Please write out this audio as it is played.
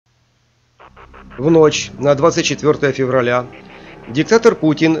В ночь на 24 февраля диктатор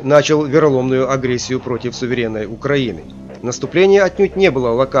Путин начал вероломную агрессию против суверенной Украины. Наступление отнюдь не было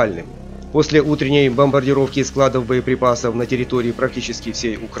локальным. После утренней бомбардировки складов боеприпасов на территории практически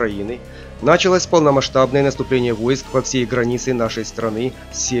всей Украины началось полномасштабное наступление войск по всей границе нашей страны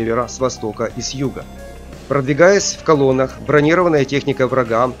с севера, с востока и с юга. Продвигаясь в колоннах, бронированная техника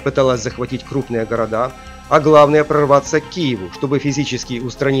врага пыталась захватить крупные города, а главное прорваться к Киеву, чтобы физически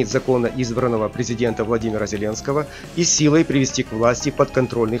устранить законно избранного президента Владимира Зеленского и силой привести к власти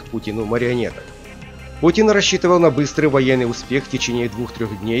подконтрольных Путину марионеток. Путин рассчитывал на быстрый военный успех в течение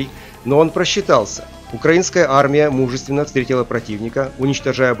 2-3 дней, но он просчитался. Украинская армия мужественно встретила противника,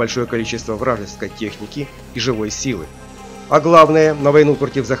 уничтожая большое количество вражеской техники и живой силы. А главное, на войну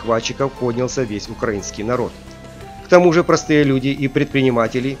против захватчиков поднялся весь украинский народ. К тому же простые люди и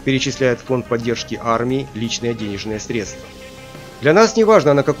предприниматели перечисляют в фонд поддержки армии личные денежные средства. Для нас не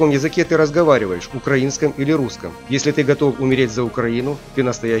важно, на каком языке ты разговариваешь, украинском или русском. Если ты готов умереть за Украину, ты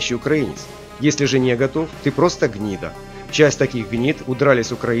настоящий украинец. Если же не готов, ты просто гнида. Часть таких гнид удрали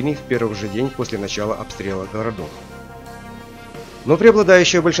с Украины в первый же день после начала обстрела городов. Но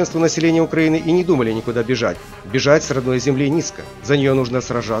преобладающее большинство населения Украины и не думали никуда бежать. Бежать с родной земли низко. За нее нужно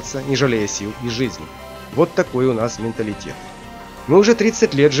сражаться, не жалея сил и жизни. Вот такой у нас менталитет. Мы уже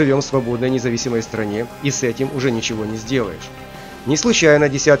 30 лет живем в свободной независимой стране, и с этим уже ничего не сделаешь. Не случайно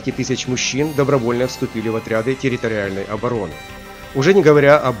десятки тысяч мужчин добровольно вступили в отряды территориальной обороны. Уже не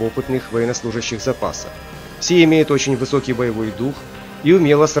говоря об опытных военнослужащих запаса. Все имеют очень высокий боевой дух и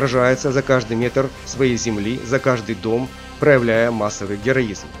умело сражаются за каждый метр своей земли, за каждый дом, проявляя массовый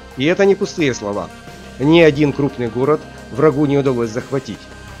героизм. И это не пустые слова. Ни один крупный город врагу не удалось захватить.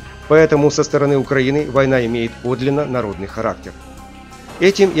 Поэтому со стороны Украины война имеет подлинно народный характер.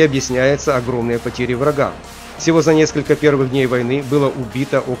 Этим и объясняются огромные потери врага. Всего за несколько первых дней войны было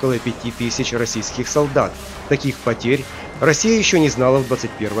убито около 5000 российских солдат. Таких потерь Россия еще не знала в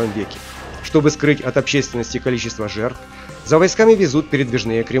 21 веке. Чтобы скрыть от общественности количество жертв, за войсками везут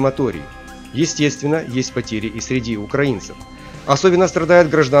передвижные крематории. Естественно, есть потери и среди украинцев. Особенно страдает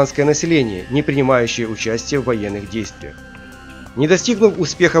гражданское население, не принимающее участие в военных действиях. Не достигнув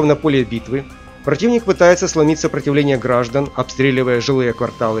успехов на поле битвы, противник пытается сломить сопротивление граждан, обстреливая жилые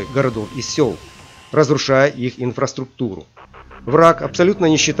кварталы городов и сел, разрушая их инфраструктуру. Враг абсолютно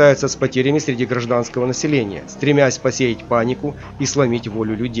не считается с потерями среди гражданского населения, стремясь посеять панику и сломить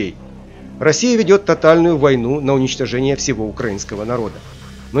волю людей. Россия ведет тотальную войну на уничтожение всего украинского народа.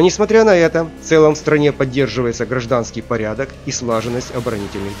 Но несмотря на это, в целом в стране поддерживается гражданский порядок и слаженность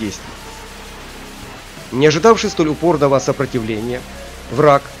оборонительных действий. Не ожидавший столь упорного сопротивления,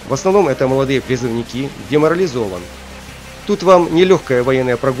 враг, в основном это молодые призывники, деморализован. Тут вам не легкая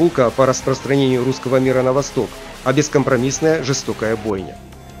военная прогулка по распространению русского мира на восток, а бескомпромиссная жестокая бойня.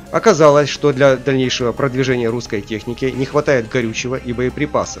 Оказалось, что для дальнейшего продвижения русской техники не хватает горючего и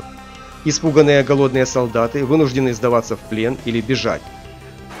боеприпасов. Испуганные голодные солдаты вынуждены сдаваться в плен или бежать.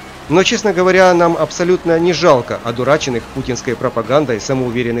 Но, честно говоря, нам абсолютно не жалко одураченных путинской пропагандой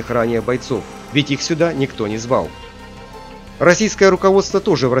самоуверенных ранее бойцов, ведь их сюда никто не звал. Российское руководство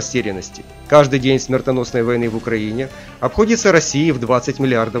тоже в растерянности. Каждый день смертоносной войны в Украине обходится России в 20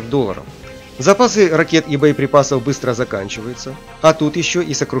 миллиардов долларов. Запасы ракет и боеприпасов быстро заканчиваются, а тут еще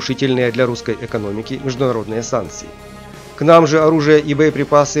и сокрушительные для русской экономики международные санкции. К нам же оружие и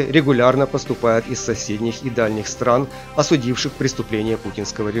боеприпасы регулярно поступают из соседних и дальних стран, осудивших преступления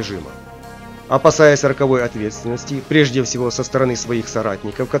путинского режима. Опасаясь роковой ответственности, прежде всего со стороны своих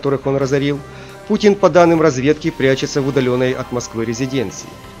соратников, которых он разорил, Путин, по данным разведки, прячется в удаленной от Москвы резиденции.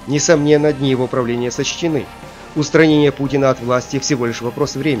 Несомненно, дни его правления сочтены. Устранение Путина от власти всего лишь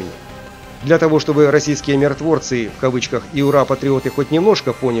вопрос времени. Для того, чтобы российские миротворцы, в кавычках, и ура-патриоты хоть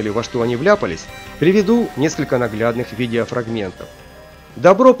немножко поняли, во что они вляпались, приведу несколько наглядных видеофрагментов.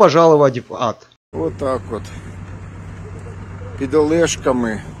 Добро пожаловать в ад! Вот так вот. Під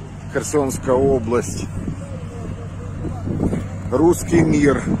Олешками, Херсонська область. Русский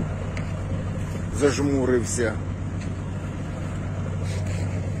мир зажмурився.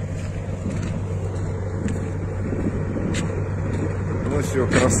 Ну все,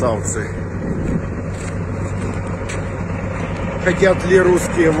 красавцы. Хотят ли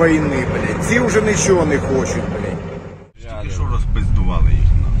русские войны, блядь? Ці вже нічого не хочуть, блядь. Ти що розпиздували їх,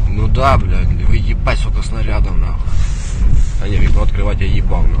 нахуй? Ну да, блядь, вы ебать, сколько снарядов, нахуй. Они вікно открывать, я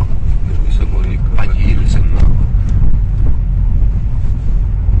ебал, нахуй. Мы с собой поделись, нахуй.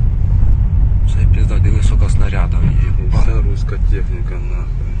 Це пизда, диви, сколько снарядов, ебать. Вся руська техніка,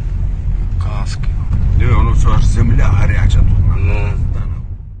 нахуй. Каски. Диви, воно що аж земля гаряча тут, нахуй. Ну.